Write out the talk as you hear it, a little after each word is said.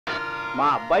మా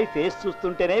అబ్బాయి ఫేస్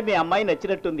చూస్తుంటేనే మీ అమ్మాయి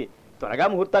నచ్చినట్టుంది. త్వరగా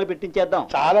ముహూర్తాలు పెట్టించేద్దాం.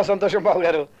 చాలా సంతోషం బాబు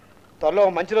గారు. త్వరలో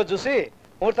మంచి రోజు చూసి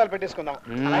ముహూర్తాలు పెట్టేసుకుందాం.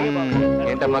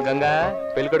 ఏంటమ్మా గంగా,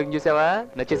 పెళ్లి కొడుకుని చూసావా?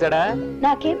 నచ్చేసాడా?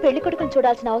 నాకేం పెళ్లి కొడుకుని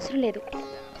చూడాల్సిన అవసరం లేదు.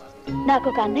 నాకు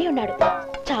ఒక అన్నయ్య ఉన్నాడు,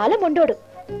 చాలా మొండోడు.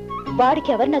 వాడికి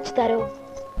ఎవరు నచ్చుతారో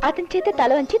అతని చేత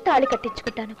తల వంచి తాళి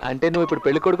కట్టించుకుంటాను. అంటే నువ్వు ఇప్పుడు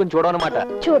పెళ్లి కొడుకుని చూడవన్నమాట?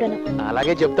 చూడను.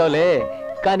 అలాగే చెప్తావులే,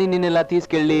 కానీ నిన్ను ఇలా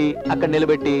తీసుకెళ్లి అక్కడ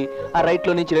నిలబెట్టి ఆ రైట్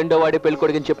లో నుంచి రెండో వాడే పెళ్లి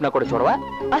కొడుకుని చెప్పినా కూడా చూడవా?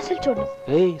 అసలు చూడను.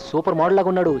 ఏయ్, సూపర్ మోడల్ లాగా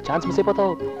ఉన్నాడు, ఛాన్స్ మిస్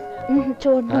అయిపోతావు.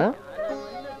 చూడను.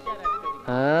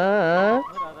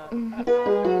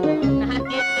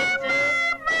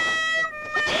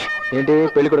 ఏంటి,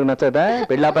 పెళ్లి కొడుకు నచ్చదా?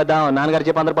 పెళ్లి ఆపేద్దాం, నాన్నగారు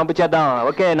చెప్పి అందరు పంపించేద్దాం.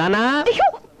 ఓకే నానా?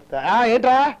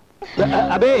 ఏంట్రా?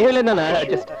 అబే ఏం లేదు నాన్న,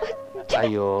 జస్ట్.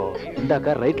 అయ్యో, ఇందాక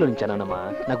రైట్ లో నుంచి అన్నానమ్మా,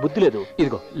 నాకు బుద్ధి లేదు.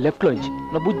 ఇదిగో లెఫ్ట్ లో నుంచి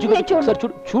నా బుజ్జి. ఒకసారి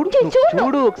చూడు చూడు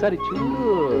చూడు, ఒకసారి చూడు.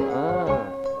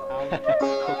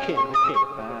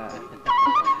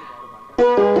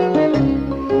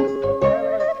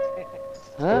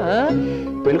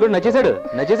 పెళ్లి కూడా నచ్చేశాడు.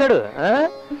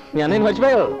 మీ అన్నయ్యని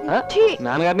మర్చిపోయావు,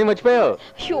 నాన్నగారిని మర్చిపోయావు.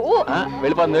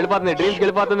 వెళ్ళిపోతుంది డ్రీమ్స్కి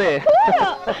వెళ్ళిపోతుంది.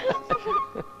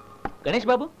 గణేష్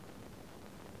బాబు,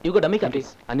 ఇవి డమ్మీ కాపీస్.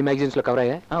 అన్ని మ్యాగజైన్స్ లో కవర్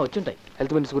అయ్యా? వచ్చుంటాయి.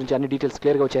 హెల్త్ మినిస్టర్ గురించి అన్ని డీటెయిల్స్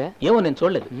క్లియర్ గా వచ్చాయా? ఏమో నేను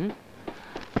చూడలేదు.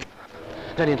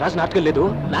 నేను రాసిన నాటకం లేదు.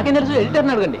 నాకేం తెలుసు,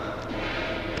 ఎడిటర్ని అడగండి.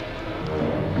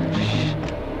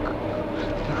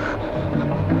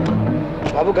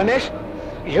 బాబు గణేష్,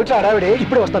 ఏమిట్రా హడావిడి?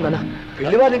 ఇప్పుడే వస్తాను నాన్న.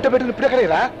 పెళ్లి వాళ్ళు ఇంట్లో పెట్టుకుని ఇప్పుడు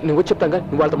ఎక్కడేరా? నువ్వు వచ్చి చెప్తాను,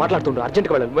 నువ్వు వాళ్ళతో మాట్లాడుతుండ్రు.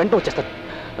 అర్జెంట్గా వెళ్ళాలి, వెంటనే వచ్చేస్తాను.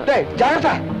 జాగ్రత్త.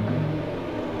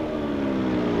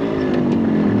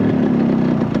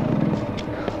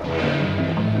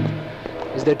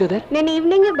 Is that there? నేను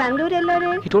evening Bengaluru వెళ్ళారే.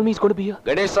 He told me he's going to be here.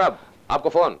 Ganesh साहब, आपको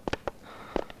फोन.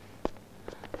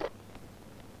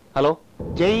 हेलो.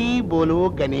 जय बोलो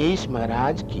गणेश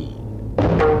महाराज की.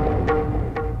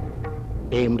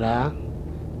 ఏమ్రా,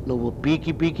 నువ్వు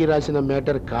పీకి పీకి రాసిన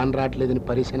మేటర్ కాన్ రావట్లేదని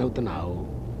పరిశీలన అవుతున్నావు.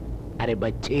 అరే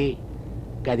బచ్చే,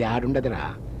 గది ఆడుండదురా,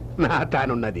 నా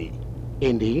తానున్నది.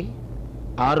 ఏంది,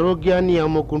 ఆరోగ్యాన్ని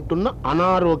అమ్ముకుంటున్న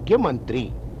అనారోగ్య మంత్రి.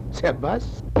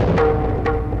 శబాస్.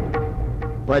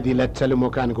 10 లక్షలు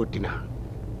ముఖాన్ని కొట్టిన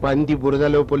పంది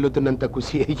బురదలో పొల్లుతున్నంత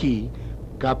ఖుషి అయ్యి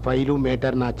గా ఫైలు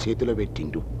మేటర్ నా చేతిలో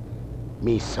పెట్టిండు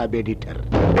మీ సబ్ ఎడిటర్.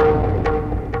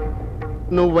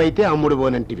 నువ్వైతే అమ్ముడు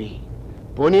పోనంటివి.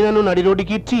 పోనీ నన్ను నడి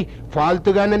రోడ్డుకి ఇచ్చి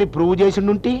ఫాల్తుగానని ప్రూవ్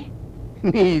చేసిండుంటే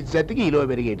నీ ఇజ్జతికి ఈలో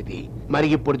పెరిగేటిది. మరి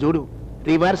ఇప్పుడు చూడు,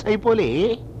 రివర్స్ అయిపోలే.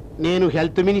 నేను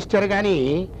హెల్త్ మినిస్టర్ గాని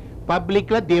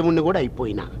పబ్లిక్ లో దేవుణ్ణి కూడా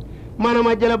అయిపోయినా. మన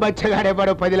మధ్యలో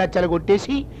బచ్చగాడేవాడో 10 లక్షలు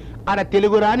కొట్టేసి ఆడ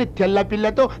తెలుగు రాని తెల్ల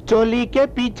పిల్లతో చోలీకే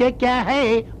పీచే క్యా హై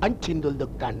అని చిందులు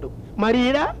దొక్తాండు.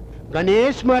 మరీరా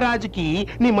గణేష్ మహారాజుకి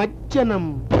నీ మజ్జనం.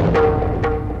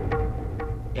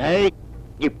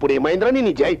 ఇప్పుడు ఏమైందిరా నీ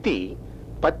నిజాయితీ?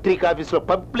 పత్రికాఫీసులో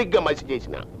పబ్లిక్ గా మసి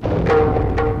చేసిన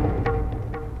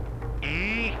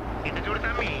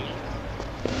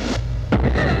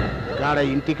కాడ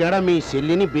ఇంటికాడ మీ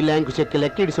చెల్లిని బిలాంకు చెక్క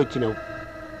లెక్క ఇడిసొచ్చినావు.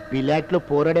 బిలాట్లో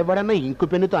పోరాడేవాడన్నా ఇంకు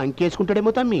పెన్నుతో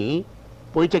అంకేసుకుంటాడేమో తమ్మి.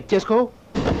 పోయి చెక్ చేసుకో.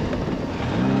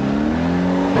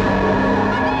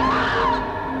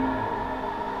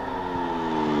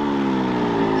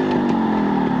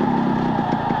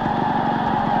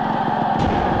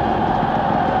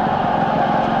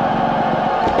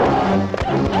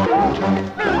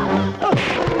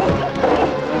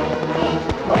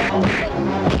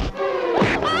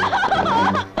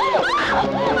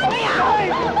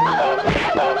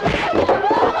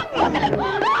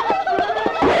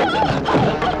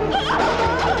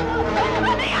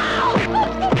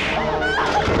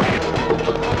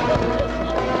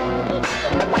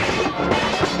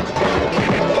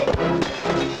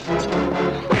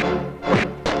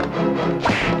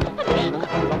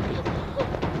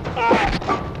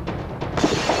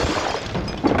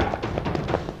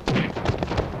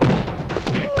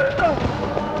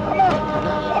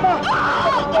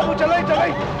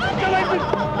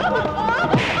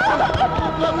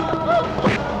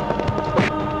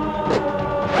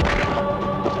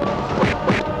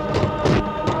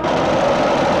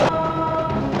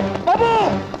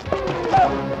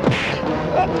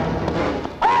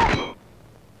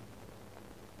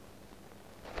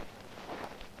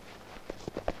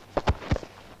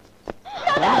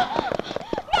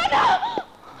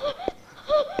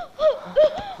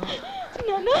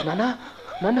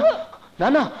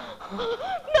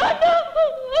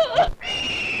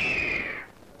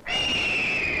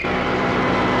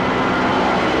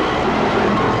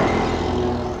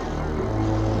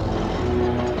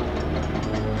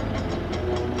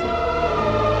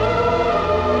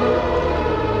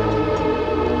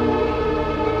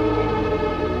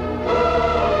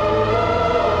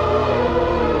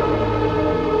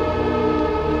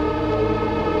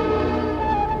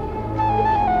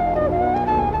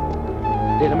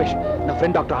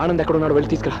 ఫ్రెండ్ డాక్టర్ ఆనంద్ ఎక్కడ ఉన్నాడు వెళ్ళి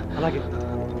తీసుకురా. అలాగే.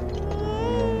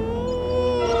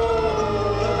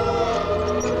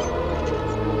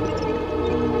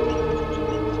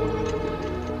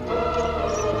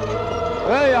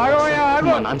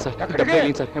 మా నాన్న sir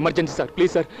sir emergency sir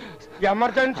please sir.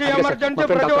 Emergency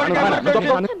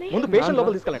ముందు పేషెంట్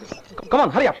లోపల తీసుకెళ్ళండి.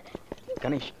 కమాన్ హరి అప్.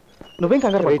 గణేష్ నువ్వేం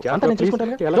కంగారు పడకు. అంతా నేను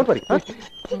చూసుకుంటాను. Don't worry.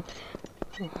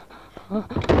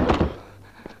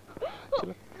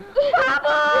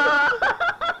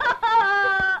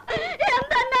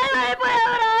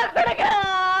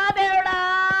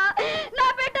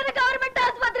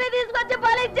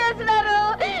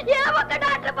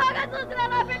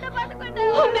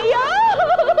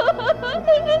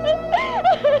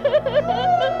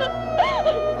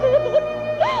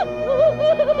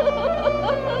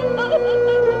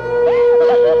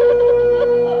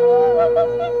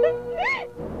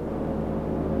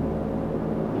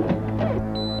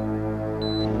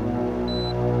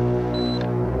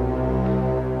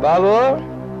 బాబు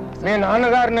మీ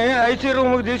నాన్నగారిని ఐసీ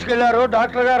రూమ్ కి తీసుకెళ్లారు.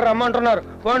 డాక్టర్ గారు రమ్మంటున్నారు.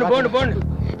 పోండి పోండి పోండి.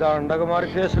 దండగ మారి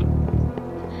కేసులు.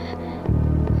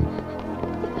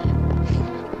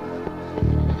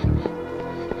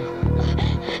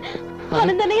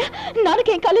 ఆనందన్నయ్య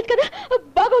నాన్నకేం కాలేదు కదా?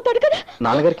 బాగవుతాడు కదా?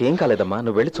 నాన్నగారికి ఏం కాలేదమ్మా,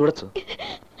 నువ్వు వెళ్ళి చూడొచ్చు.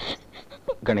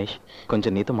 గణేష్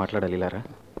కొంచెం నీతో మాట్లాడాలి. ఇలారా.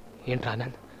 ఏంట్రా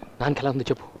ఆనంద్, నాన్నకి ఎలా ఉంది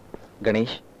చెప్పు.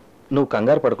 గణేష్ నువ్వు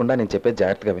కంగారు పడకుండా నేను చెప్పేది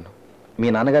జాగ్రత్తగా విను. మీ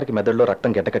నాన్నగారికి మెదడులో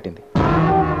రక్తం గడ్డకట్టింది.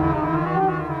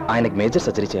 ఆయనకి మేజర్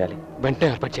సర్జరీ చేయాలి. వెంటనే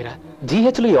ఏర్పాటు చేయరా.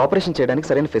 జీహెచ్లో ఈ ఆపరేషన్ చేయడానికి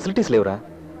సరైన ఫెసిలిటీస్ లేవురా.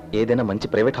 ఏదైనా మంచి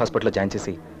ప్రైవేట్ హాస్పిటల్లో జాయిన్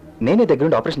చేసి నేనే దగ్గర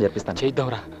నుండి ఆపరేషన్ జరిపిస్తాను.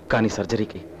 చేద్దాంరా. కానీ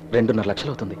సర్జరీకి 2.5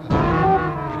 లక్షలు అవుతుంది.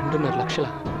 2.5 లక్షల?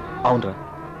 అవునరా,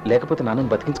 లేకపోతే నాన్నని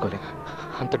బతికించుకోలేదు.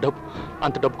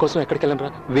 అంత డబ్బు కోసం ఎక్కడికి వెళ్ళను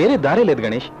రా. వేరే దారే లేదు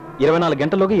గణేష్. 24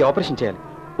 గంటల్లోగా ఈ ఆపరేషన్ చేయాలి.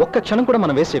 ఒక్క క్షణం కూడా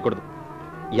మనం వేస్ట్ చేయకూడదు.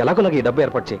 ఎలాగోలాగా ఈ డబ్బు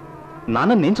ఏర్పాటు చేయి.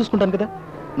 నాన్నని నేను చూసుకుంటాను కదా.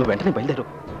 నువ్వు వెంటనే బయలుదేరు.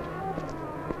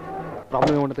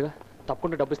 ప్రాబ్లం ఏముండదుగా,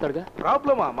 తప్పకుండా డబ్బు ఇస్తాడుగా.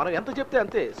 ప్రాబ్లమా? మనం ఎంత చెప్తే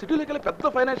అంతే. సిటీలోకి వెళ్ళి పెద్ద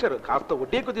ఫైనాన్షియర్, కాస్త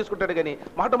వడ్డీ ఎక్కువ తీసుకుంటాడు కానీ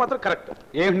మాట మాత్రం కరెక్ట్.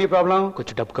 ఏమిటి నీ ప్రాబ్లం?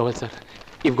 కొంచెం డబ్బు కావాలి సార్.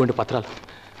 ఇవిగోండి పత్రాలు.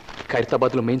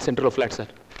 ఖైరతాబాద్లో మెయిన్ సెంటర్లో ఫ్లాట్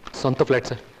సార్. సొంత ఫ్లాట్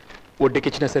సార్. వడ్డీకి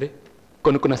ఇచ్చినా సరే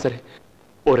కొనుక్కున్నా సరే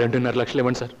ఓ 2.5 లక్షలు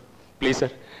ఇవ్వండి సార్. ప్లీజ్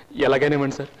సార్, ఎలాగైనా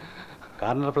ఇవ్వండి sir.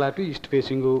 Corner flat, east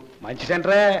facing, మంచి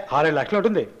సెంటరే. 6-7 లక్షలు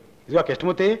ఉంటుంది. ఇదిగో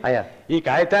కృష్ణమూర్తి, అయ్యా ఈ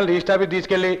కాగితాలు రిజిస్టర్ ఆఫీస్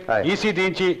తీసుకెళ్లి ఈసీ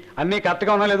దించి అన్ని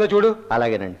కరెక్ట్గా ఉన్నా లేదో చూడు.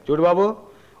 అలాగేనండి. చూడు బాబు,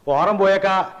 వారం పోయాక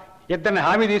ఇద్దరిని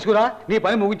హామీ తీసుకురా, నీ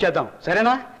పని ముగించేద్దాం.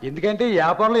 సరేనా? ఎందుకంటే ఈ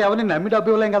వ్యాపారంలో ఎవరిని నమ్మి డబ్బు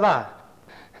ఇవ్వలేం కదా.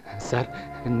 సార్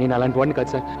నేను అలాంటి వాడిని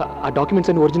కాదు సార్. ఆ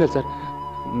డాక్యుమెంట్స్ అన్ని ఒరిజినల్ సార్.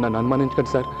 నన్ను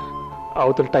అనుమానించకండి సార్.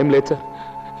 అవతల టైం లేదు సార్.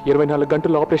 24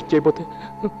 గంటల్లో ఆపరేషన్ చేయబోతే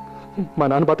మా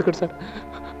నాన్న బతకడు సార్.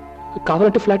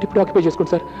 కావాలంటే ఫ్లాట్ ఇప్పుడు ఆక్యుపై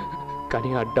చేసుకోండి సార్. కానీ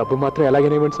ఆ డబ్బు మాత్రం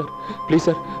ఎలాగైనా ఇవ్వండి సార్. ప్లీజ్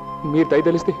సార్, మీరు దయ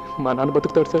తెలిస్తే మా నాన్న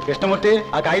బతుకుతాడు సార్. కృష్ణమూర్తి,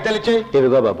 ఆ కాగితాలు ఇచ్చేయి.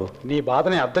 ఎదుగా బాబు, నీ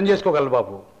బాధని అర్థం చేసుకోగలరు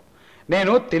బాబు.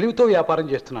 నేను తెలివితో వ్యాపారం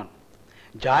చేస్తున్నాను.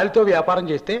 జాలితో వ్యాపారం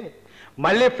చేస్తే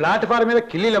మళ్ళీ ప్లాట్ఫారం మీద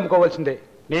కిల్లీలు అమ్ముకోవాల్సిందే.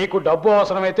 నీకు డబ్బు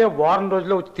అవసరమైతే వారం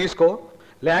రోజుల్లో వచ్చి తీసుకో,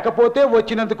 లేకపోతే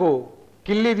వచ్చినందుకు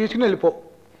కిల్లీ తీసుకుని వెళ్ళిపో.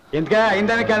 ఎందుకే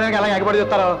అయిందానికి అదానికి అలాగే ఎగబడి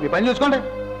చెప్తారో, మీ పని చూసుకోండి.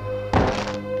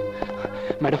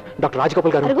 మేడం, డాక్టర్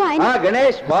రాజగోపాల్ గారు.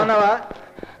 గణేష్ బాగున్నావా?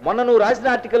 మొన్న నువ్వు రాసిన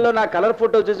ఆర్టికల్లో నా కలర్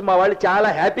ఫోటో చూసి మా వాళ్ళు చాలా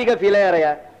హ్యాపీగా ఫీల్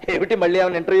అయ్యారయ్యా. ఏమిటి మళ్ళీ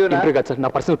ఏమైనా ఇంటర్వ్యూ కాదు సార్, నా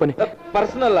పర్సనల్ పని.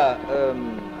 పర్సనల్?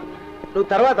 నువ్వు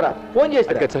తర్వాత రా, ఫోన్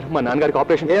చేసి సార్. మా నాన్నగారికి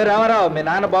ఆపరేషన్. ఏ రామారావు, మీ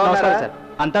నాన్న బాగున్నారా సార్?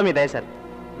 అంతా మీ దయ సార్.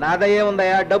 నా దయ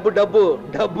ఏముందయ్యా? డబ్బు డబ్బు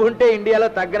డబ్బు ఉంటే ఇండియాలో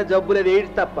తగ్గని జబ్బు లేదు,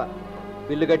 ఎయిడ్స్ తప్ప.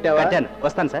 బిల్లు కట్టావా?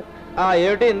 వస్తాను సార్.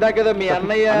 ఏమిటి ఇందాకేదో మీ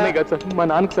అన్నయ్య? కాదు సార్, మా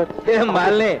నాన్నకు సార్.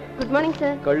 మాల్ని good morning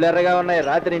sir. కళ్ళు ఎర్రగా ఉన్నాయి.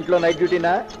 రాత్రి ఇంట్లో నైట్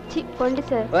డ్యూటీనా? పోండి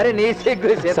సార్. మరి నీ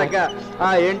సిగ్గు సీతక్క.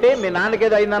 ఏంటి మీ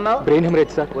నాన్నకేదో అయిందన్నావు? Brain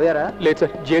haemorrhage sir. పోయారా? లేదు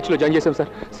సార్, జిహెచ్ లో జాయిన్ చేశాం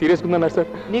సార్. సీరియస్ ఉందన్నారు సార్.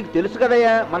 నీకు తెలుసు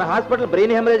కదయ్యా, మన హాస్పిటల్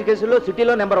బ్రెయిన్ హెమరేజ్ కేసులో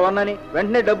సిటీలో నెంబర్ 1 అని.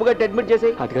 వెంటనే డబ్బు కట్టి అడ్మిట్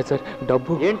చేసి. అది కాదు సార్,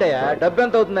 డబ్బు. ఏంటయ్యా డబ్బు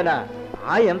ఎంత అవుతుందనా?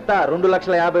 ఎంత?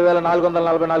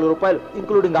 2,50,444 రూపాయలు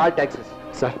ఇంక్లూడింగ్ ఆల్ ట్యాక్సెస్.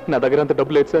 సార్ నా దగ్గర అంత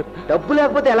డబ్బు లేదు సార్. డబ్బు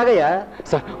లేకపోతే ఎలాగయ్యా?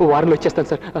 సార్ ఓ వారంలో ఇచ్చేస్తాను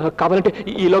సార్. కావాలంటే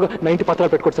ఈలోగా 90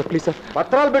 పత్రాలు పెట్టుకోండి సార్. Please sir.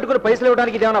 పత్రాలు పెట్టుకుని పైసలు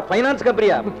ఇవ్వడానికి ఇదేమన్నా ఫైనాన్స్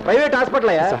కంపెనీయా? ప్రైవేట్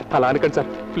హాస్పిటల్ అయ్యా? అలా అనకండి sir.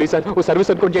 Please sir, oh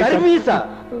service అనుకోండి. సర్వీసా?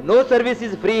 No service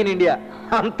is free in India.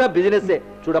 అంతా బిజినెస్.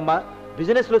 చూడమ్మా,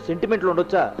 బిజినెస్ లో సెంటిమెంట్లు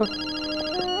ఉండొచ్చా?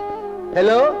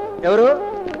 హలో, ఎవరు?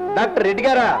 డాక్టర్ రెడ్డి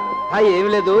గారా? ఏమి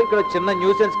లేదు, ఇక్కడ చిన్న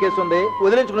న్యూసెన్స్ కేసు ఉంది,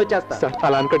 వదిలించుకుని వచ్చేస్తా. సార్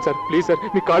అలా అనకండి సార్. ప్లీజ్ సార్,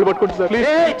 మీ కాళ్ళు పట్టుకోండి సార్.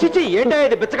 చిచ్చి, ఏంటో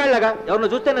ఇది బిచ్చకాళ్ళలాగా? ఎవరిని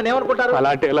చూస్తే నన్ను ఏమనుకుంటారు? అలా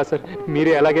అంటే ఎలా సార్?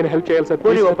 మీరే ఎలాగైనా హెల్ప్ చేయాలి సార్.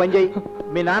 పోనీ ఓ పని చేయి,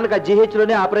 మీ నాన్నకు ఆ GH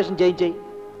లోనే ఆపరేషన్ చేయించేయి.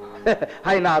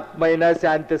 ఆయన ఆత్మైనా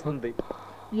శాంతిస్తుంది.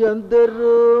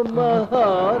 ఎందరో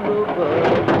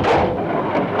మహానుభావులు.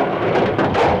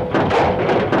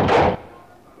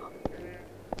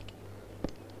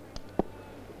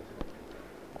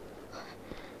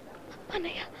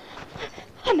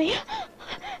 అన్నయ్య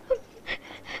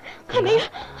అన్నయ్య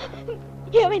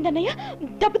ఏమైందన్నయ్య?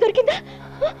 డబ్బు దొరికిందా?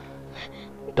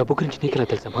 డబ్బు గురించి నీకెలా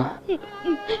తెలుసమ్మా?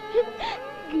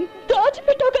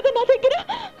 దాచిపెట్టావు కదా నా దగ్గర.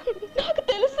 నాకు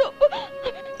తెలుసు.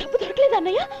 డబ్బు దొరకలేదు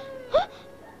అన్నయ్య.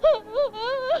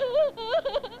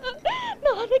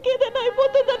 నాన్నకేదైనా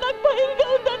అయిపోతుందా నాకు భయంగా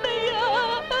ఉందన్నయ్య.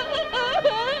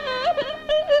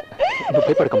 నువ్వు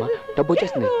భయపడకమ్మా, డబ్బు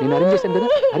వచ్చేస్తుంది. నేను అరేంజ్ చేశాను కదా,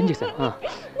 అరేంజ్ చేశాను.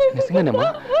 నిజంగానేమ్మా,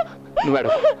 నువ్వు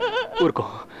అడవు, ఊరుకో.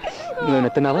 నువ్వు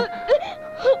ఎత్తున్నావా?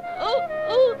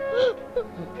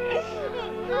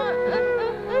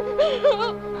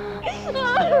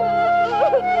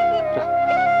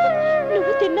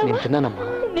 నువ్వు తిన్నావా? నేను తిన్నానమ్మా,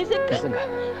 నిజంగా.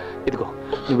 ఇదిగో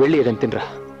నువ్వు వెళ్ళి ఏదైనా తినరా,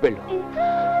 వెళ్ళు.